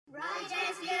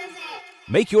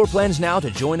Make your plans now to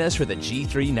join us for the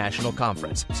G3 National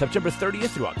Conference, September 30th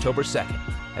through October 2nd,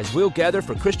 as we'll gather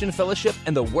for Christian fellowship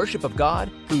and the worship of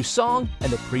God through song and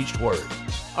the preached word.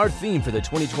 Our theme for the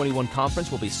 2021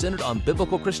 conference will be centered on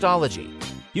biblical Christology.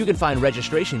 You can find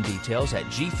registration details at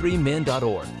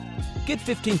g3men.org. Get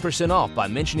 15% off by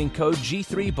mentioning code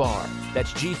G3BAR.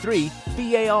 That's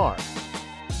G3BAR.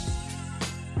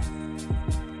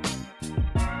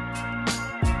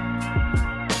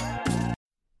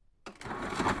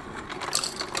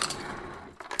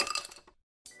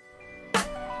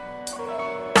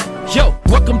 Yo,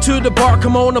 welcome to the bar.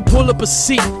 Come on and pull up a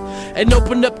seat and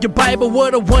open up your Bible.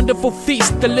 What a wonderful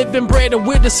feast. The living bread, and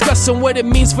we're discussing what it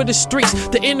means for the streets,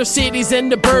 the inner cities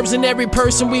and the burbs, and every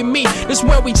person we meet. This is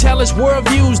where we challenge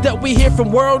worldviews that we hear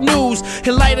from world news.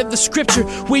 In light of the scripture,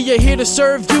 we are here to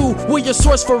serve you. We're your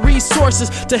source for resources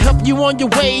to help you on your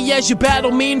way as you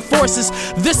battle mean forces.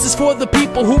 This is for the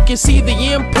people who can see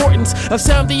the importance of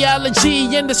sound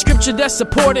theology and the scripture that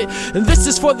support it. And this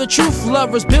is for the truth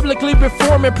lovers, biblically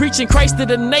reforming, preaching Christ to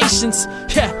the nations.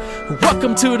 Yeah,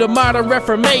 welcome to the modern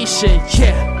Reformation.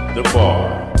 Yeah, the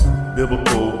bar,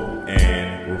 biblical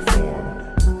and reformed.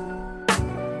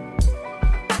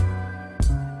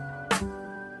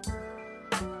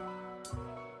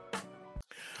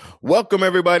 Welcome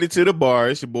everybody to the bar.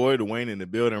 It's your boy Dwayne in the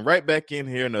building. Right back in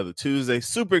here another Tuesday.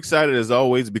 Super excited as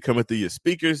always to be coming through your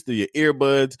speakers, through your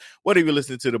earbuds. Whatever you're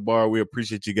listening to the bar, we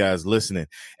appreciate you guys listening.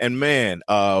 And man,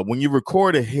 when you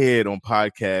record ahead on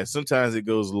podcasts, sometimes it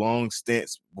goes long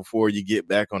stints before you get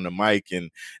back on the mic, and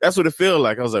that's what it feels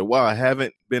like. I was like, wow, I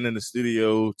haven't been in the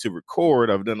studio to record.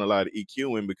 I've done a lot of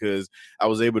EQing because I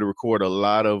was able to record a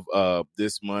lot of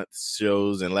this month's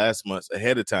shows and last month's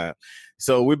ahead of time.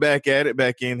 So we're back at it,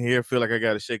 back in here. Feel like I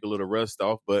got to shake a little rust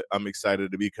off, but I'm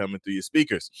excited to be coming through your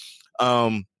speakers.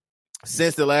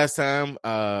 Since the last time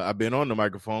I've been on the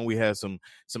microphone, we had some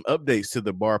updates to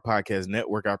the Bar Podcast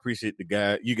Network. I appreciate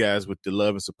you guys with the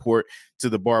love and support to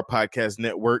the Bar Podcast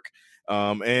Network.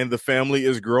 And the family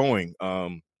is growing.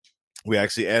 We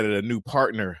actually added a new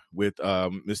partner with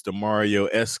Mr. Mario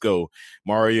Esco.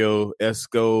 Mario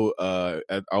Esco,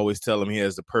 I always tell him he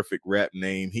has the perfect rap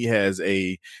name. He has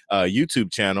a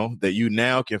YouTube channel that you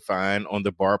now can find on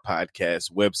the Bar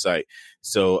Podcast website.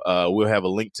 So we'll have a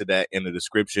link to that in the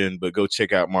description, but go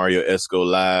check out Mario Esco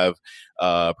live.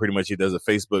 Pretty much he does a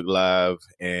Facebook live,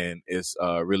 and it's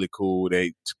really cool.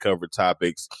 They cover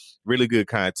topics, really good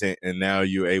content, and now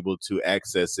you're able to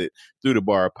access it through the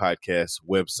Bar Podcast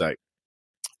website.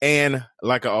 And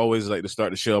like I always like to start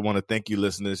the show, I want to thank you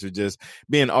listeners for just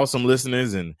being awesome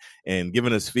listeners and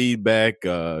giving us feedback,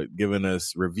 giving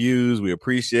us reviews. We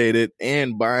appreciate it.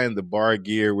 And buying the bar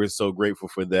gear. We're so grateful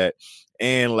for that.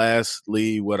 And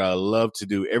lastly, what I love to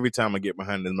do every time I get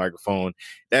behind the microphone,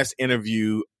 that's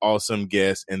interview awesome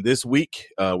guests. And this week,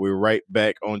 we're right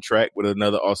back on track with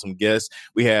another awesome guest.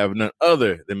 We have none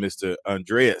other than Mr.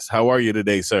 Andreas. How are you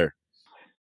today, sir?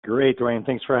 Great, Dwayne.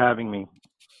 Thanks for having me.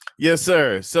 Yes,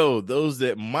 sir. So those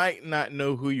that might not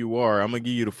know who you are, I'm going to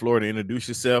give you the floor to introduce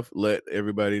yourself. Let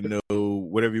everybody know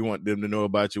whatever you want them to know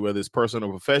about you, whether it's personal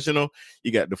or professional.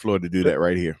 You got the floor to do that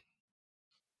right here.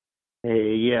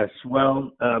 Hey, yes.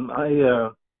 Well, I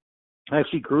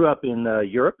actually grew up in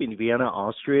Europe, in Vienna,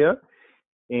 Austria,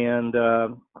 and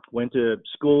went to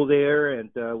school there,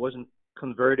 and wasn't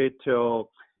converted to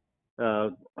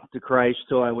Christ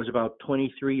till I was about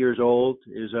 23 years old.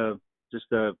 It was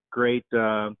just a great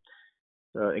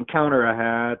encounter I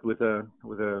had with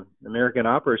a American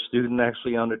opera student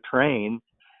actually on the train.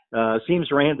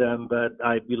 Seems random, but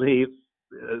I believe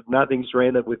nothing's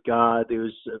random with God. It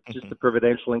was just a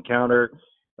providential encounter.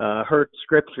 Heard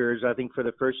scriptures, I think, for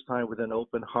the first time with an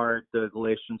open heart.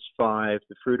 Galatians 5,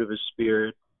 the fruit of the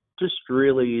Spirit, just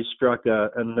really struck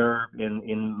a nerve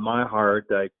in my heart.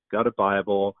 I got a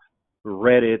Bible,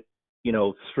 read it,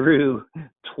 through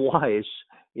twice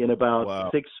in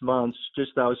about 6 months.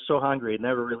 Just I was so hungry. I'd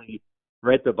never really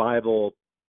read the Bible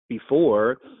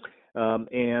before,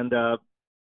 and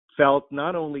felt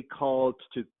not only called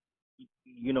to,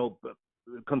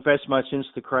 confess my sins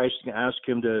to Christ and ask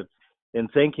Him to and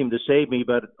thank Him to save me,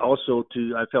 but also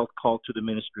I felt called to the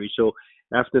ministry. So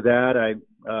after that, I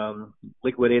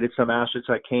liquidated some assets.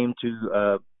 I came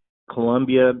to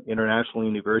Columbia International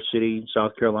University,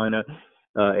 South Carolina,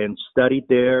 and studied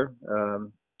there.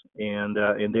 And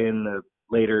then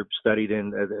later studied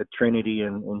at Trinity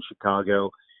in Chicago.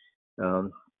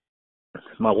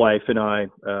 My wife and I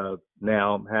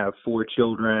now have 4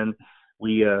 children.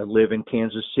 We live in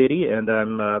Kansas City, and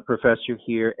I'm a professor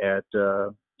here at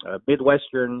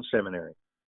Midwestern Seminary.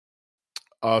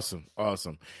 Awesome.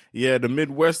 Awesome. Yeah, the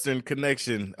Midwestern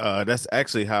connection. That's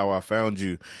actually how I found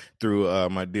you through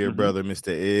my dear Hmm. brother, Mr.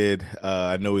 Ed.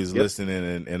 I know he's Yep.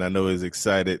 listening and I know he's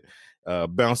excited,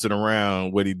 bouncing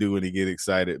around what he do when he get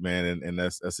excited, man. And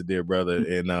that's a dear brother.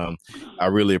 And I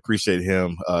really appreciate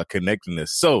him connecting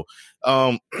us. So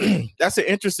that's an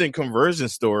interesting conversion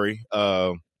story.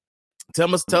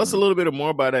 Tell us a little bit more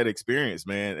about that experience,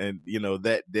 man, and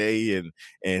that day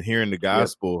and hearing the Yep.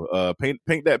 gospel. Paint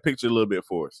that picture a little bit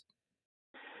for us.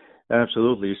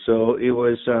 Absolutely. So it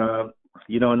was, a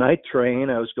night train.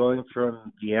 I was going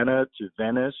from Vienna to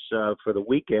Venice for the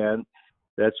weekend.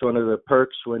 That's one of the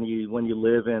perks when you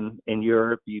live in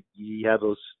Europe. You have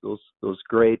those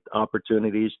great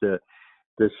opportunities to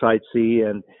sightsee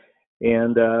and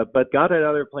but God had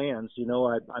other plans.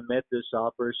 I met this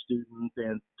opera student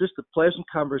and just a pleasant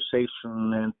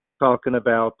conversation and talking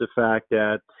about the fact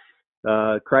that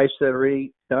Christ had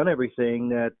already done everything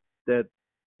that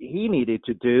he needed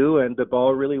to do, and the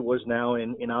ball really was now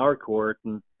in our court.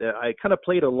 And I kind of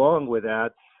played along with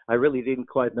that. I really didn't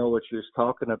quite know what she was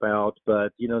talking about,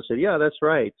 but said, "Yeah, that's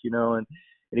right." And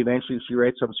eventually she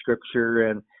read some scripture,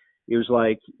 and it was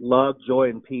like love, joy,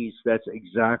 and peace. That's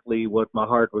exactly what my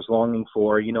heart was longing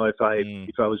for. If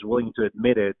I was willing to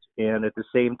admit it, and at the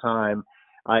same time.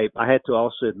 I had to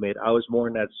also admit I was more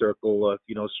in that circle of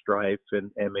strife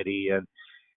and enmity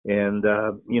and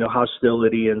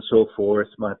hostility and so forth.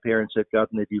 My parents had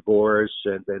gotten a divorce,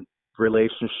 and then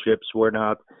relationships were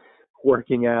not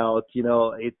working out.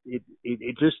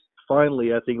 It just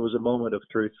finally, I think it was a moment of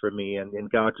truth for me, and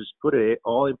God just put it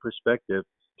all in perspective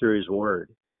through His Word.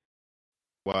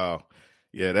 Wow.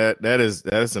 Yeah,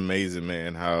 that's amazing,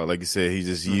 man. How, like you said, he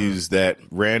just Hmm. used that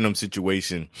random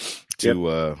situation Yep.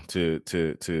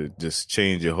 to just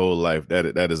change your whole life.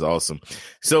 That is awesome.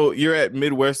 So you're at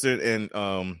Midwestern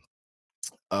and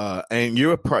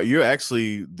you're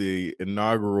actually the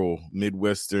inaugural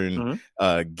Midwestern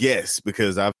Hmm. guest,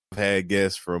 because I've had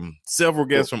several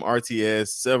guests Cool. from RTS,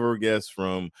 several guests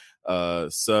from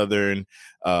Southern.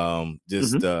 Hmm.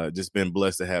 Just been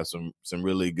blessed to have some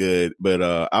really good. But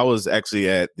I was actually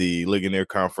at the Ligonier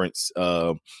conference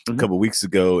a Hmm. couple weeks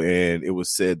ago, and it was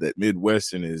said that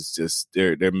Midwestern is just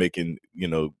they're making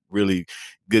really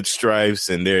good stripes,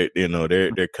 and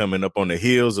they're coming up on the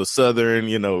heels of Southern.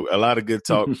 A lot of good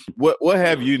talk. What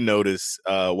have you noticed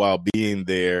while being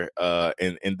there,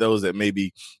 and those that may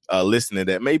be listening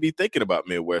that may be thinking about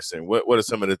Midwestern? What are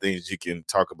some of the things you can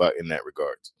talk about in that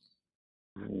regards?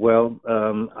 Well,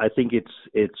 I think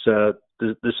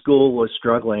the school was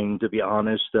struggling, to be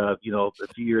honest. A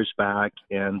few years back,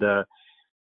 and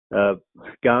uh,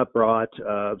 God brought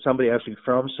somebody actually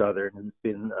from Southern who's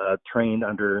been trained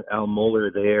under Al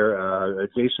Mohler there,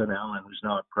 Jason Allen, who's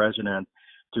now a president,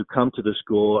 to come to the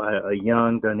school, a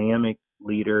young, dynamic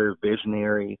leader,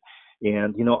 visionary.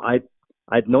 And,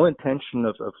 I had no intention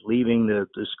of leaving the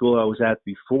school I was at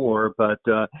before, but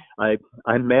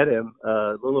I met him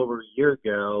a little over a year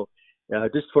ago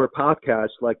just for a podcast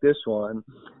like this one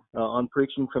on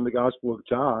preaching from the Gospel of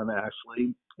John,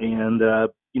 actually. And,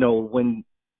 when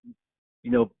you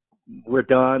know, we're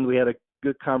done. We had a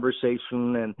good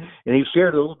conversation, and he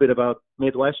shared a little bit about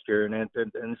Midwestern, and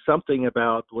something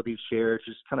about what he shared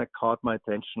just kind of caught my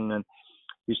attention. And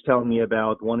he's telling me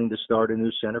about wanting to start a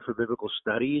new center for biblical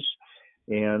studies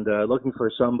and looking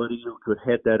for somebody who could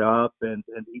head that up. And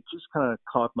it just kind of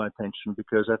caught my attention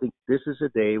because I think this is a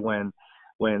day when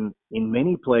in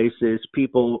many places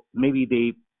people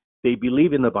maybe they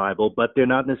believe in the Bible, but they're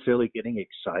not necessarily getting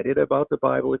excited about the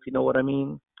Bible, if you know what I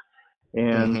mean.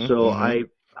 And Mm-hmm, so mm-hmm.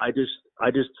 I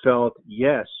just felt,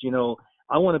 yes,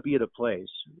 I want to be at a place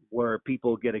where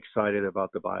people get excited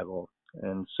about the Bible.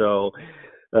 And so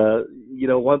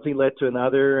one thing led to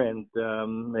another, and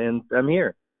I'm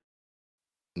here.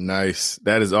 Nice.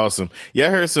 That is awesome. Yeah,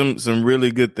 I heard some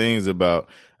really good things about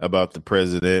the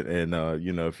president, and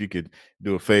if you could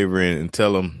do a favor and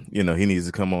tell him, he needs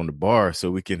to come on the bar so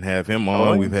we can have him Oh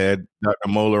on. yeah, We've had Dr.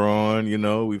 Moeller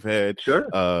on, we've had sure.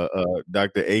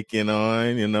 Dr. Aiken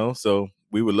on, so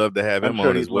we would love to have I'm him sure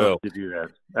on as he'd love well. to do that.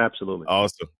 Absolutely.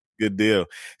 Awesome. Good deal.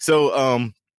 So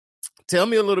tell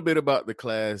me a little bit about the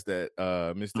class that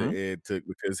Mr. Hmm. Ed took,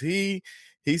 because he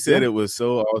said Yeah. it was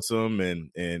so awesome,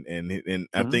 and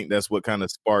I Hmm. think that's what kind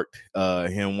of sparked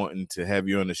him wanting to have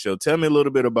you on the show. Tell me a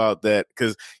little bit about that,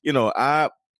 because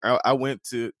I went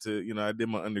to I did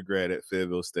my undergrad at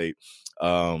Fayetteville State,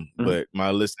 Hmm. but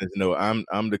my listeners know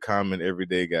I'm the common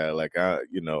everyday guy. Like Yeah.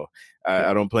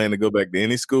 I don't plan to go back to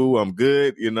any school. I'm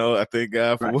good. I thank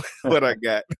God for Right. what I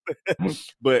got.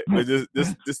 but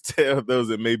just tell those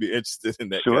that may be interested in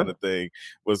that kind Sure. of thing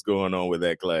what's going on with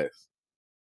that class.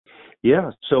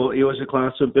 Yeah, so it was a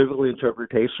class of biblical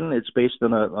interpretation. It's based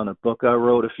on a book I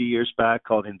wrote a few years back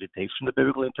called Invitation to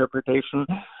Biblical Interpretation.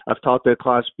 I've taught that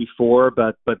class before,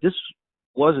 but this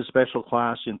was a special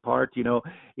class in part.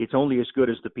 It's only as good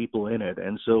as the people in it,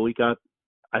 and so we got,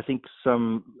 I think,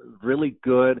 some really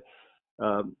good,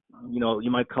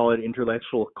 you might call it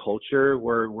intellectual culture,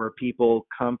 where people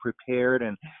come prepared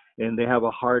and they have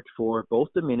a heart for both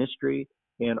the ministry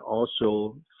and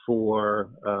also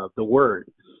for the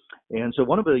word. And so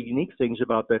one of the unique things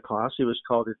about that class, it was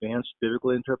called Advanced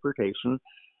Biblical Interpretation,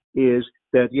 is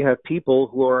that you have people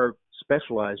who are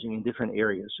specializing in different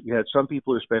areas. You had some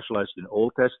people who are specialized in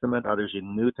Old Testament, others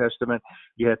in New Testament.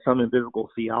 You had some in biblical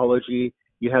theology.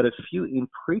 You had a few in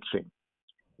preaching,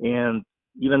 and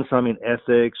even some in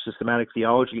ethics, systematic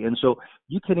theology. And so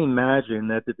you can imagine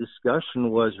that the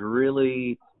discussion was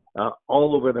really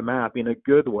all over the map in a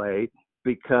good way,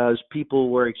 because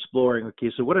people were exploring,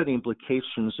 okay, so what are the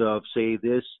implications of, say,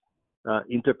 this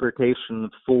interpretation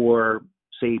for,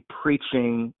 say,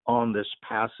 preaching on this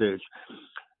passage?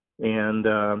 And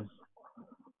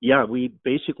we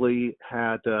basically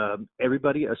had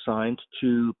everybody assigned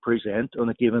to present on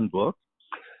a given book.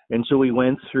 And so we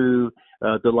went through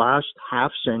the last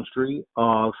half century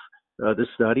of the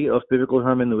study of biblical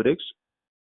hermeneutics,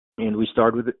 and we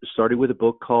started with a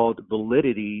book called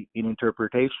Validity in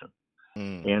Interpretation.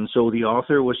 And so the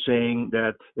author was saying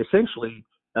that essentially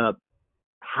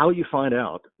how you find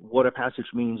out what a passage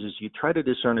means is you try to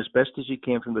discern as best as you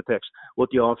can from the text what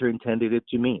the author intended it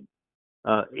to mean.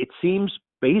 It seems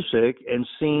basic and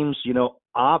seems,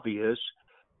 obvious,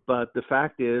 but the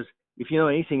fact is, if you know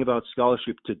anything about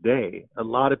scholarship today, a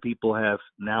lot of people have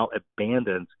now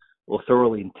abandoned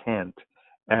authorial intent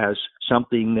as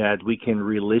something that we can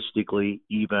realistically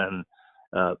even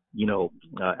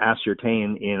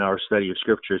ascertain in our study of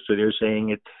Scripture. So they're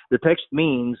saying the text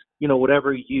means,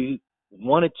 whatever you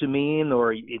want it to mean,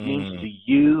 or it means to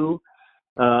you,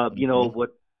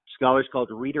 what scholars call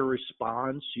the reader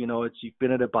response. It's, you've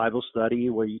been at a Bible study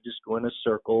where you just go in a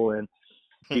circle and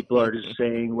people are just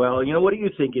saying, well, what do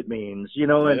you think it means?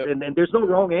 And there's no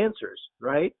wrong answers,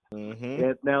 right?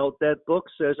 And now that book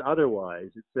says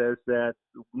otherwise. It says that,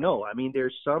 no,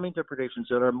 there's some interpretations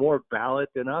that are more valid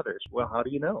than others. Well, how do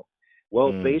you know?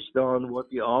 Well, based on what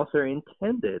the author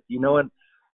intended,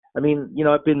 and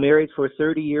I've been married for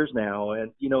 30 years now,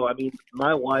 and,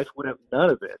 my wife would have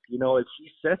none of it, if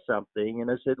she said something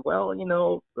and I said, well,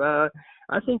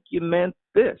 I think you meant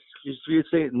this. She'd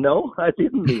say, no, I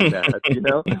didn't mean that,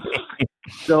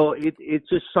 So it's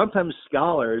just sometimes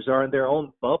scholars are in their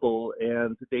own bubble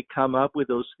and they come up with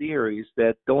those theories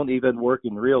that don't even work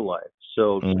in real life.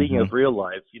 So speaking of real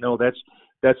life,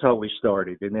 that's how we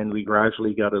started. And then we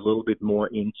gradually got a little bit more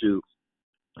into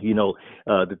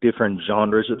the different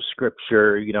genres of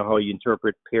Scripture, how you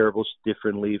interpret parables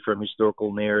differently from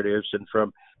historical narratives and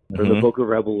from the book of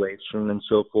Revelation and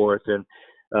so forth. And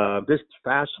just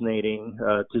fascinating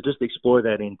to just explore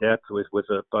that in depth with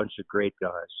a bunch of great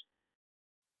guys.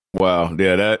 Wow.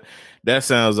 Yeah, that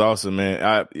sounds awesome,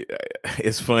 man.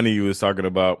 It's funny you was talking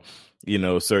about,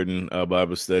 certain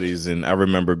Bible studies. And I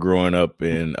remember growing up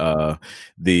in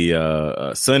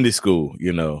the Sunday school,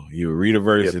 you read a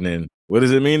verse and then, what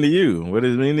does it mean to you? What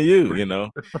does it mean to you?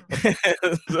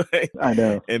 I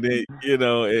know. And then,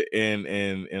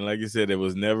 and like you said, there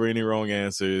was never any wrong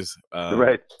answers.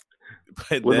 Right.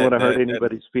 But wouldn't want to hurt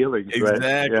anybody's feelings.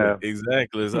 Exactly. Right?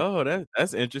 Exactly. It's,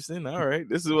 that's interesting. All right.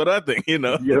 This is what I think,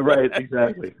 Yeah, right.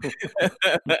 Exactly.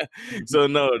 So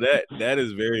no, that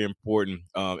is very important.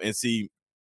 And see,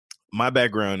 my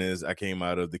background is I came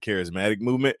out of the charismatic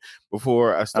movement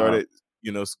before I started,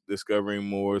 discovering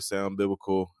more sound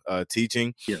biblical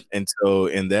teaching. Yeah. And so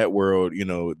in that world,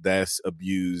 that's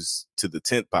abused to the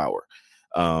 10th power.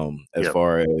 As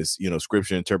far as,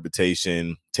 scripture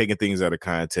interpretation, taking things out of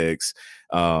context,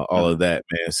 all of that,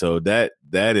 man. So that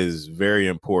is very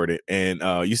important. And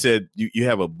you said you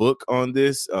have a book on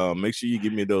this. Make sure you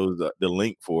give me the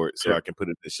link for it so I can put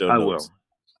it in the show notes. I will.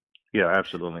 Yeah,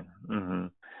 absolutely.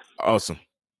 Awesome.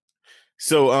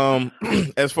 So,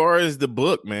 as far as the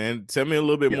book, man, tell me a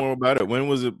little bit more about it. When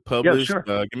was it published? Yeah,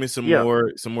 sure. Give me some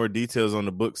more details on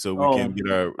the book so we can get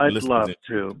our listeners. I'd love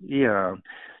to. Yeah.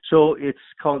 So it's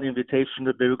called Invitation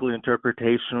to Biblical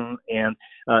Interpretation, and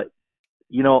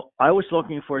I was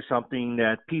looking for something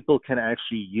that people can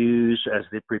actually use as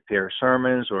they prepare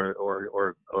sermons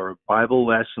or Bible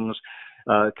lessons.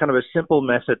 Kind of a simple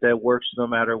method that works no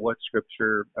matter what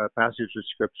scripture passage of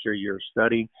scripture you're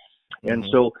studying. And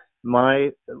so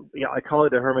I call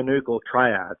it a hermeneutical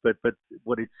triad, but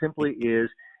what it simply is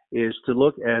to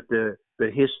look at the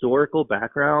historical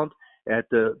background, at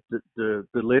the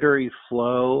literary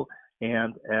flow,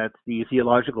 and at the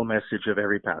theological message of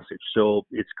every passage. So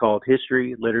it's called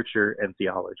history, literature, and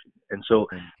theology. And so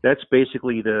that's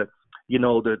basically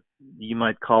you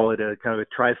might call it a kind of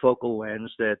a trifocal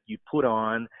lens that you put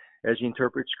on as you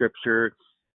interpret scripture.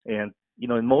 And,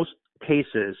 in most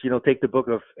cases, take the book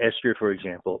of Esther, for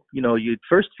example, you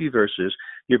first few verses,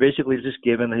 you're basically just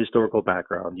given the historical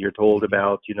background. You're told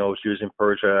about, she was in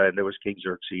Persia and there was King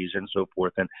Xerxes and so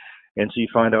forth. And so you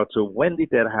find out, so when did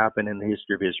that happen in the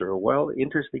history of Israel? Well,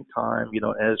 interesting time,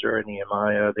 Ezra and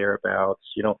Nehemiah, thereabouts,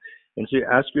 and so you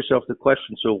ask yourself the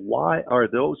question, so why are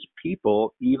those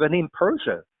people even in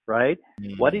Persia, right?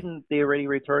 Why didn't they already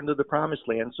return to the promised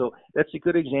land? So that's a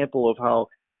good example of how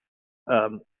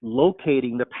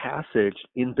locating the passage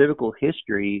in biblical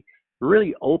history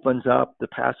really opens up the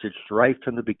passage right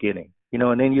from the beginning,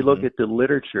 and then you look at the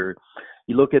literature,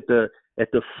 you look at the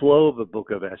flow of the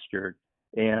book of Esther,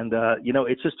 and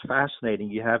it's just fascinating.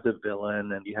 You have the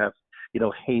villain, and you have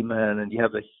Haman, and you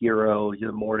have the hero,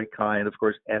 Mordecai, and of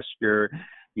course Esther.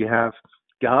 You have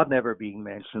God never being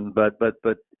mentioned, but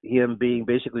him being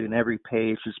basically in every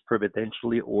page, just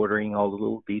providentially ordering all the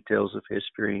little details of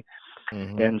history.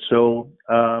 And so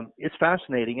it's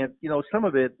fascinating. And, some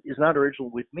of it is not original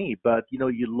with me, but,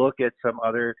 you look at some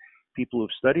other people who've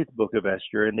studied the book of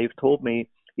Esther, and they've told me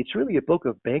it's really a book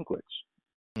of banquets.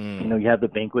 You have the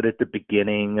banquet at the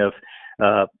beginning of,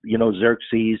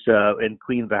 Xerxes and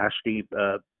Queen Vashti,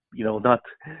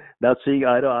 not seeing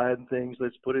eye to eye on things,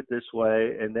 let's put it this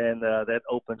way. And then that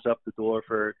opens up the door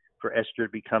for Esther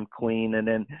to become queen. And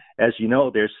then, as you know,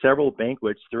 there's several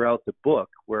banquets throughout the book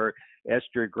where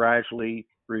Esther gradually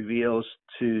reveals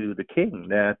to the king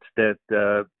that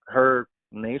her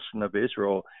nation of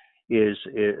Israel is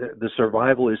the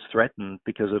survival is threatened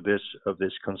because of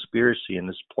this conspiracy and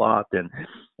this plot, and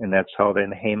that's how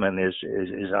then Haman is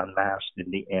unmasked in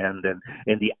the end,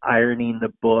 and the irony in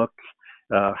the book,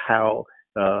 how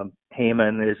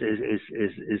Haman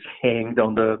is hanged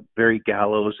on the very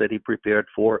gallows that he prepared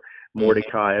for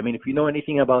Mordecai. I mean, if you know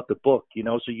anything about the book,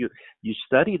 so you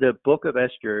study the book of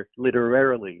Esther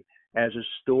literarily as a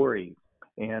story,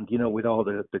 and with all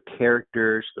the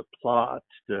characters, the plot,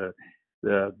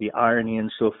 the irony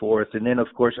and so forth. And then, of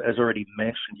course, as already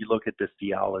mentioned, you look at the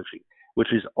theology,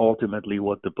 which is ultimately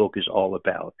what the book is all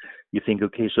about. You think,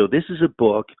 okay, so this is a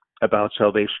book about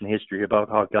salvation history, about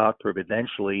how God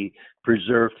providentially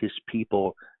preserved his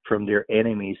people from their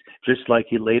enemies, just like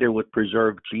he later would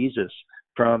preserve Jesus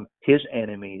from his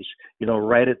enemies,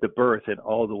 right at the birth and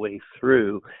all the way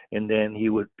through. And then he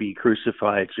would be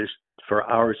crucified just for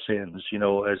our sins,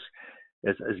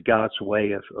 as God's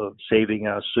way of saving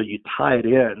us. So you tie it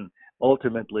in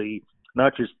ultimately,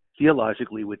 not just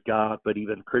theologically with God, but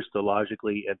even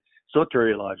Christologically and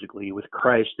soteriologically with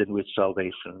Christ and with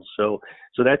salvation. So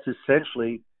that's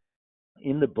essentially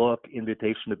in the book,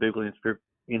 Invitation to Biblical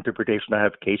Interpretation. I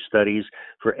have case studies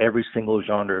for every single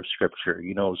genre of scripture,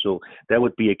 so that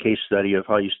would be a case study of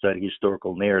how you study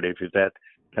historical narrative, if that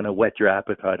kind of whet your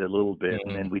appetite a little bit.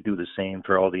 And then we do the same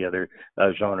for all the other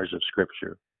genres of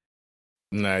scripture.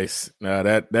 Nice. No,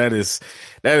 that is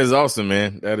awesome,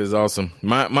 man. That is awesome.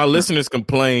 My listeners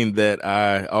complain that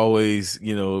I always,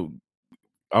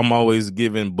 I'm always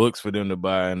giving books for them to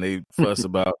buy, and they fuss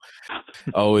about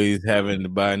always having to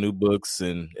buy new books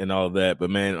and all that.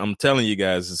 But man, I'm telling you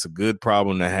guys, it's a good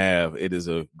problem to have. It is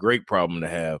a great problem to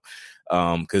have,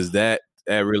 because that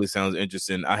really sounds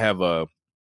interesting. I have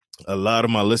a lot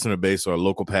of my listener base are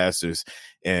local pastors,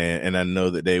 and I know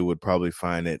that they would probably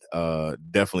find it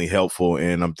definitely helpful.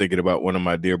 And I'm thinking about one of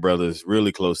my dear brothers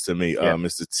really close to me,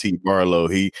 Mr. T. Barlow.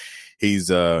 He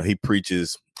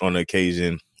preaches on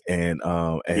occasion and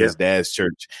at his dad's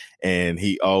church, and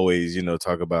he always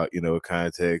talk about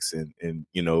context and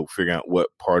figuring out what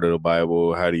part of the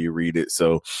Bible, how do you read it.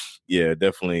 So yeah,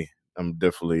 definitely I'm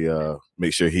definitely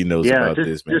make sure he knows about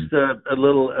this, man. Just a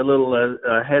little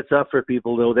heads up for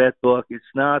people, though. That book, it's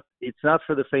not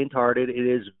for the faint-hearted. It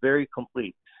is very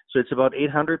complete. So it's about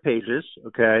 800 pages.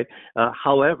 Okay.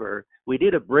 However, we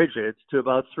did abridge it to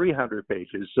about 300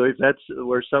 pages. So if that's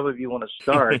where some of you want to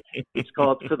start, it's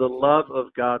called "For the Love of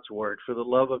God's Word." For the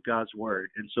love of God's Word,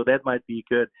 and so that might be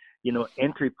a good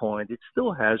entry point. It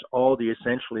still has all the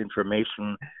essential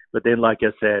information, but then, like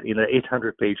I said, in an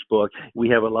 800-page book, we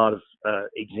have a lot of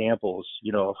examples,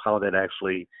 of how that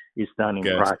actually is done in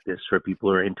practice for people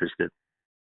who are interested.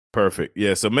 Perfect.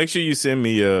 Yeah. So make sure you send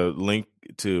me a link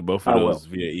to both of those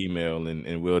via email,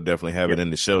 and we'll definitely have it in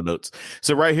the show notes.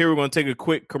 So right here, we're going to take a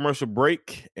quick commercial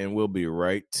break, and we'll be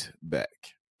right back.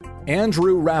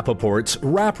 Andrew Rappaport's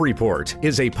Rap Report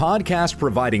is a podcast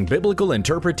providing biblical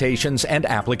interpretations and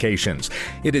applications.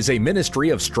 It is a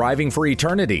ministry of Striving for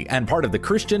Eternity and part of the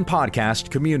Christian podcast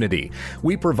community.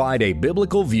 We provide a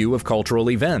biblical view of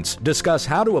cultural events, discuss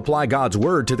how to apply God's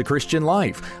Word to the Christian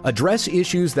life, address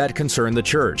issues that concern the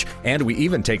church, and we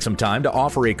even take some time to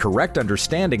offer a correct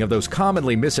understanding of those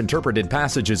commonly misinterpreted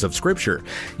passages of Scripture.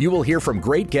 You will hear from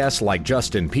great guests like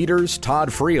Justin Peters, Todd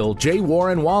Friel, J.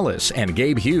 Warren Wallace, and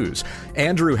Gabe Hughes.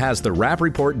 Andrew has the Rap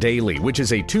Report Daily, which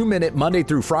is a 2-minute Monday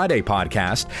through Friday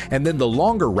podcast, and then the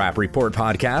longer Rap Report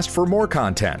podcast for more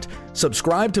content.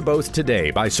 Subscribe to both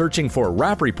today by searching for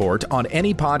Rap Report on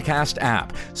any podcast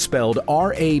app, spelled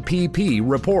RAPP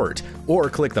Report, or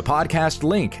click the podcast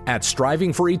link at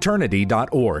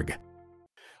strivingforeternity.org.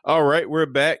 All right, we're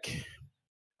back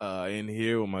in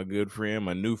here with my good friend,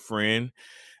 my new friend,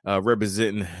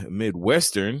 representing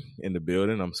Midwestern in the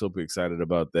building. I'm super excited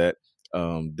about that.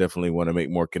 Definitely want to make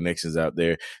more connections out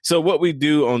there. So what we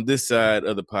do on this side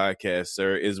of the podcast,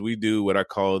 sir, is we do what I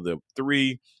call the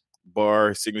 3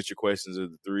 bar signature questions, or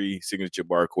the 3 signature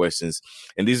bar questions.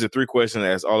 And these are 3 questions I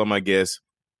ask all of my guests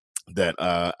that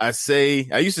I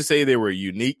used to say they were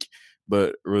unique,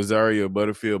 but Rosario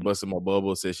Butterfield busted my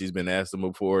bubble, says she's been asked them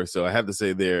before. So I have to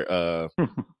say they're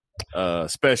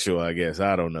special, I guess.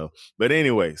 I don't know. But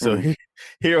anyway, so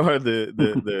here are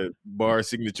the bar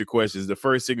signature questions. The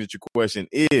first signature question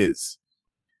is,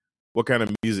 what kind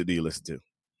of music do you listen to?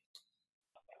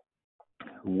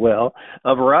 Well,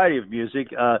 a variety of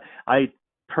music. I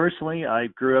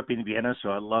grew up in Vienna, so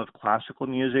I love classical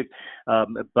music.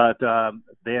 But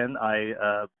then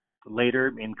I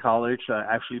later in college, I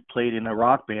actually played in a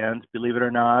rock band, believe it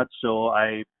or not. So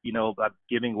I'm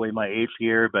giving away my age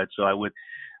here, but so I would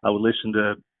listen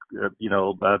to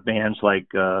bands like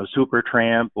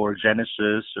Supertramp or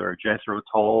Genesis or Jethro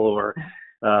Tull or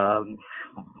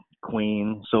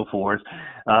Queen, so forth.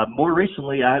 More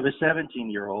recently, I have a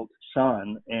 17-year-old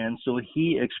son, and so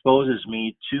he exposes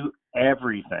me to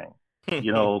everything.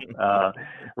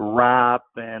 Rap,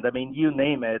 and I mean, you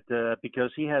name it,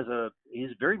 because he's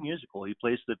very musical. He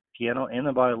plays the piano and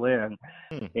the violin,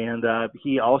 and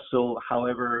he also,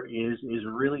 however, is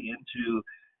really into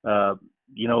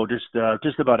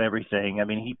just about everything. I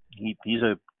mean, he's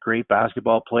a great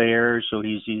basketball player, so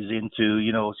he's into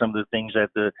some of the things that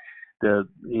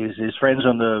his friends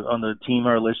on the team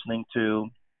are listening to.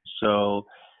 So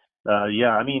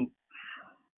I mean,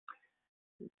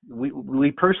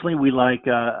 we personally like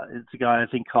it's a guy I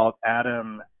think called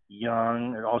Adam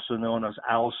Young, also known as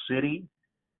Owl City.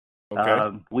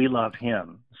 Okay. We love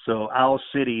him. So Owl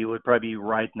City would probably be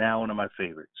right now one of my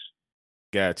favorites.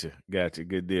 Gotcha.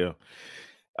 Good deal.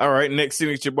 All right. Next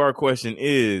signature bar question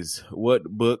is, what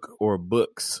book or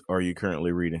books are you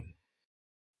currently reading?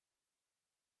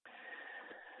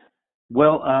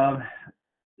 Well,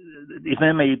 if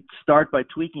I may start by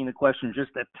tweaking the question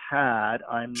just a tad,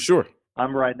 Sure.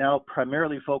 I'm right now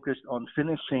primarily focused on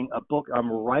finishing a book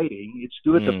I'm writing. It's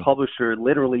due at the publisher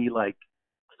literally like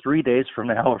 3 days from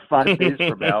now or 5 days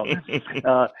from now.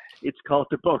 It's called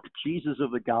the book Jesus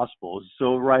of the Gospels.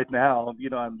 So right now,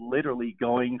 I'm literally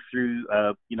going through,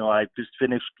 I just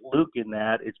finished Luke in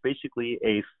that. It's basically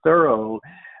a thorough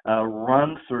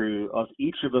run through of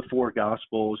each of the 4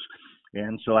 Gospels.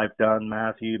 And so I've done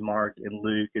Matthew, Mark, and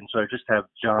Luke. And so I just have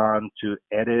John to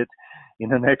edit in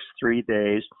the next 3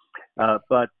 days.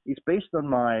 But it's based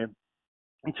on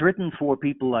it's written for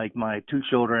people like my 2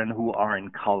 children who are in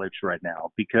college right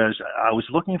now, because I was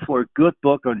looking for a good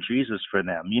book on Jesus for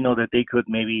them, that they could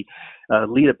maybe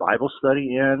lead a Bible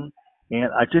study in.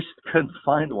 And I just couldn't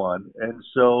find one. And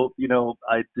so,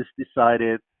 I just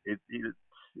decided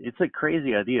it's a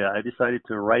crazy idea. I decided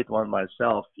to write one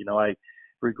myself. I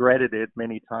regretted it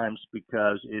many times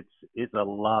because it's a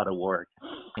lot of work.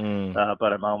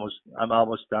 But I'm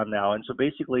almost done now. And so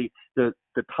basically the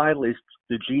title is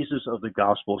The Jesus of the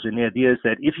Gospels. And the idea is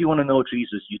that if you want to know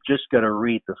Jesus, you just got to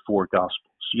read the 4 Gospels.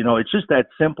 It's just that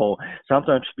simple.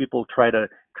 Sometimes people try to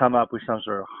come up with some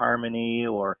sort of harmony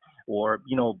or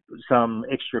some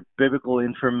extra biblical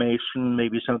information,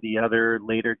 maybe some of the other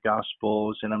later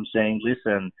Gospels. And I'm saying,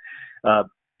 listen,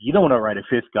 you don't want to write a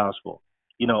 5th Gospel.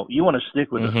 You want to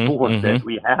stick with the 4 that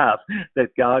we have,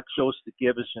 that God chose to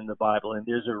give us in the Bible. And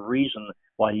there's a reason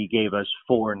why he gave us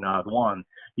 4, not 1.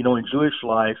 In Jewish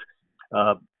life,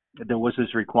 there was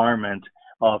this requirement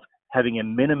of having a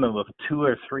minimum of 2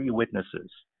 or 3 witnesses.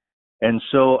 And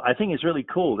so I think it's really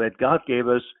cool that God gave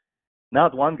us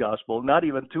not 1 gospel, not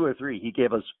even 2 or 3. He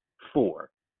gave us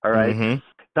 4. All right.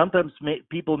 Sometimes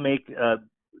people make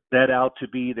that out to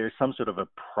be there's some sort of a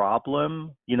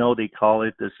problem. They call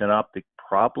it the synoptic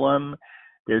problem.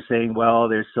 they're saying, well,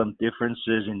 there's some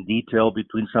differences in detail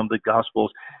between some of the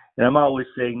Gospels. And I'm always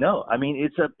saying, no, I mean,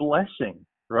 it's a blessing,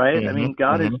 right? I mean,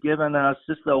 God has given us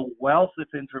just a wealth of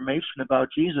information about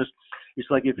Jesus. It's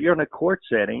like if you're in a court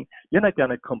setting, you're not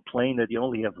going to complain that you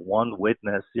only have one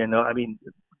witness. I mean,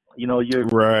 you're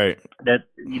right.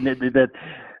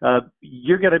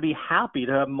 You're going to be happy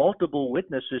to have multiple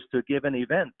witnesses to give an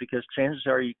event, because chances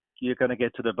are you're going to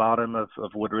get to the bottom of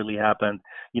what really happened,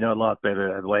 a lot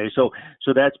better that way. So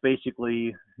that's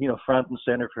basically, front and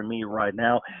center for me right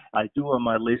now. I do on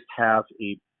my list have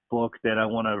a book that I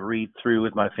want to read through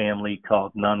with my family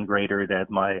called None Greater,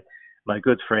 that my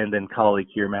good friend and colleague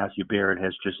here, Matthew Barrett,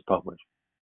 has just published.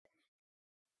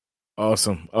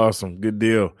 Awesome. Good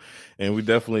deal. And we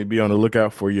definitely be on the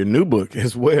lookout for your new book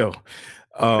as well.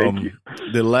 Thank you.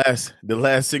 The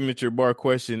last signature bar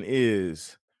question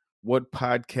is, what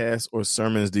podcasts or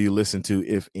sermons do you listen to,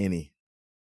 if any?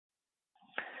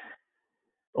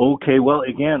 Okay, well,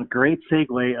 again, great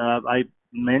segue. I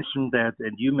mentioned that,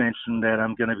 and you mentioned that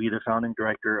I'm going to be the founding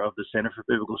director of the Center for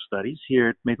Biblical Studies here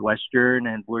at Midwestern,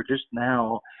 and we're just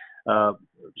now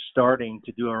starting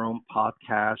to do our own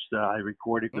podcast. I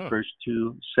recorded the first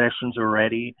 2 sessions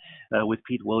already with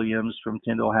Pete Williams from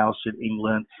Tyndall House in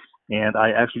England. And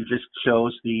I actually just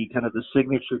chose the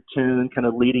signature tune kind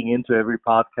of leading into every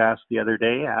podcast the other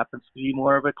day. It happens to be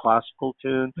more of a classical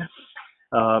tune.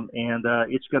 And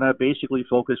it's going to basically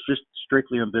focus just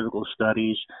strictly on biblical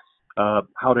studies,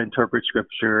 how to interpret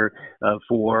Scripture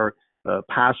for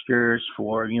pastors,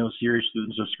 for serious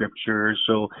students of Scripture.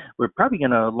 So we're probably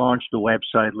going to launch the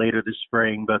website later this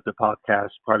spring, but the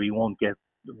podcast probably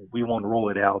we won't roll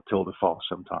it out till the fall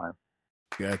sometime.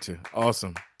 Gotcha.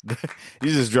 Awesome.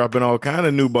 You're just dropping all kind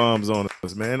of new bombs on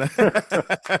us, man. That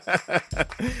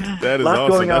is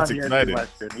awesome. That's exciting.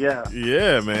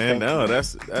 Yeah, man.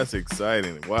 That's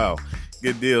exciting. Wow.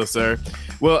 Good deal, sir.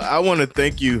 Well, I want to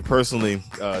thank you personally,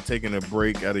 taking a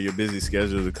break out of your busy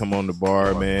schedule to come on the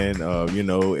bar, man.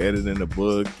 Editing the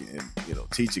book and,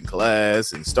 teaching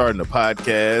class and starting a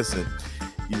podcast, and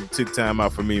you took time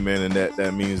out for me, man, and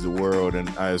that means the world. And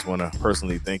I just want to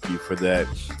personally thank you for that,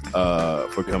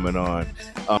 for coming on.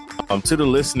 To the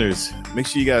listeners, make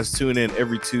sure you guys tune in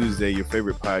every Tuesday, your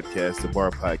favorite podcast, the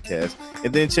Bar Podcast,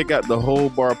 and then check out the whole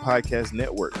Bar Podcast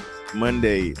Network.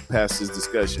 Monday, Pastor's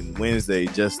Discussion. Wednesday,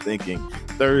 Just Thinking.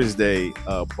 Thursday,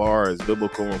 Bars,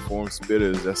 Biblical Reform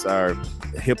Spitters. That's our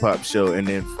hip hop show. And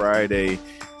then Friday,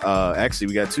 actually,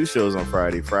 we got 2 shows on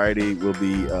Friday. Friday will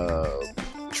be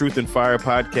Truth and Fire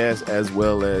podcast, as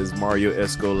well as Mario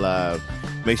Esco Live.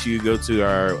 Make sure you go to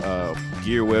our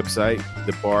gear website,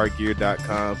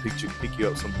 thebargear.com. Pick you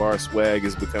up some bar swag.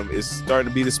 It's starting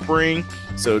to be the spring,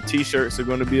 so t-shirts are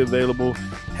going to be available,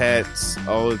 hats,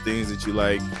 all the things that you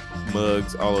like,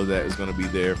 mugs, all of that is going to be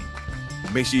there.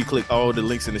 Make sure you click all the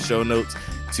links in the show notes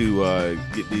to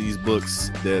get these books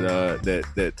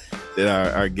that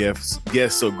our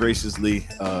guests so graciously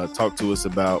talk to us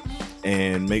about.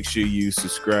 And make sure you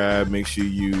subscribe. Make sure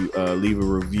you leave a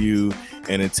review.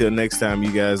 And until next time,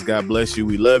 you guys, God bless you.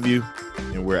 We love you,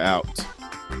 and we're out.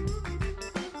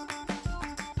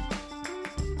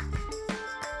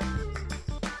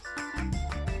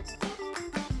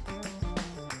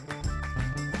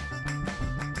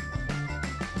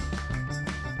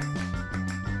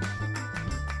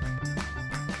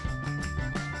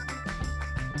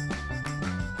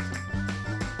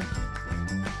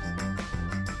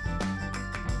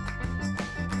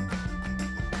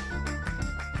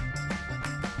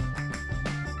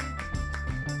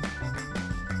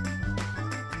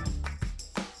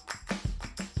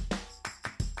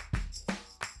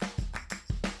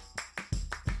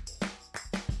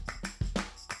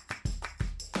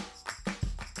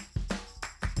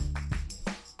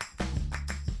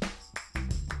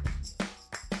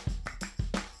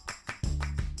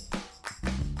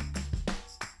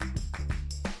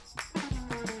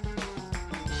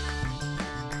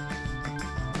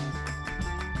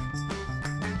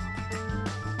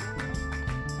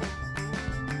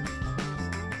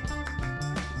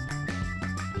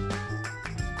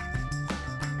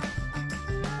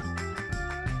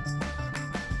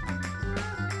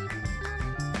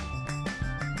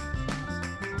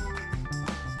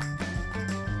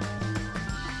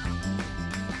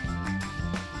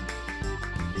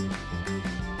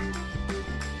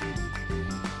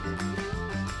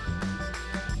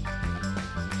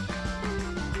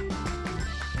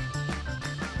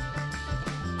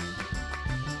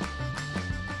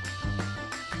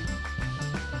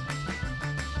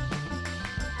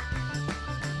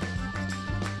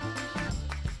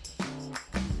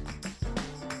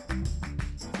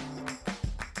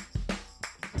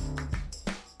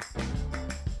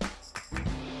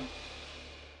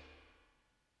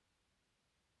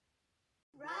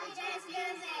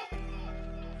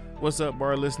 What's up,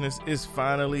 bar listeners? It's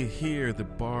finally here, the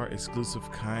bar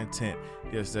exclusive content.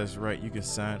 Yes, that's right. You can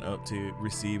sign up to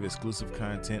receive exclusive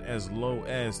content as low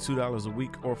as $2 a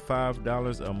week or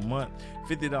 $5 a month,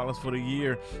 $50 for the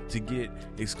year to get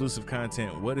exclusive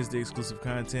content. What is the exclusive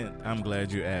content? I'm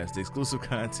glad you asked. The exclusive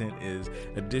content is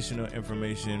additional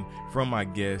information from my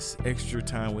guests, extra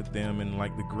time with them in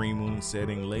like the green moon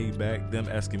setting, laid back, them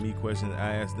asking me questions,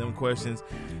 I ask them questions,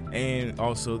 and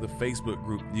also the Facebook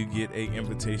group. You get an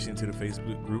invitation to the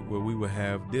Facebook group where we will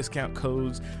have discount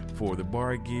codes for the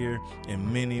bar gear and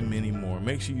many, many more.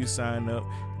 Make sure you sign up.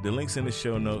 The link's in the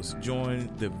show notes. Join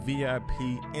the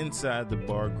VIP inside the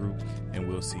bar group, and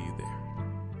we'll see you there.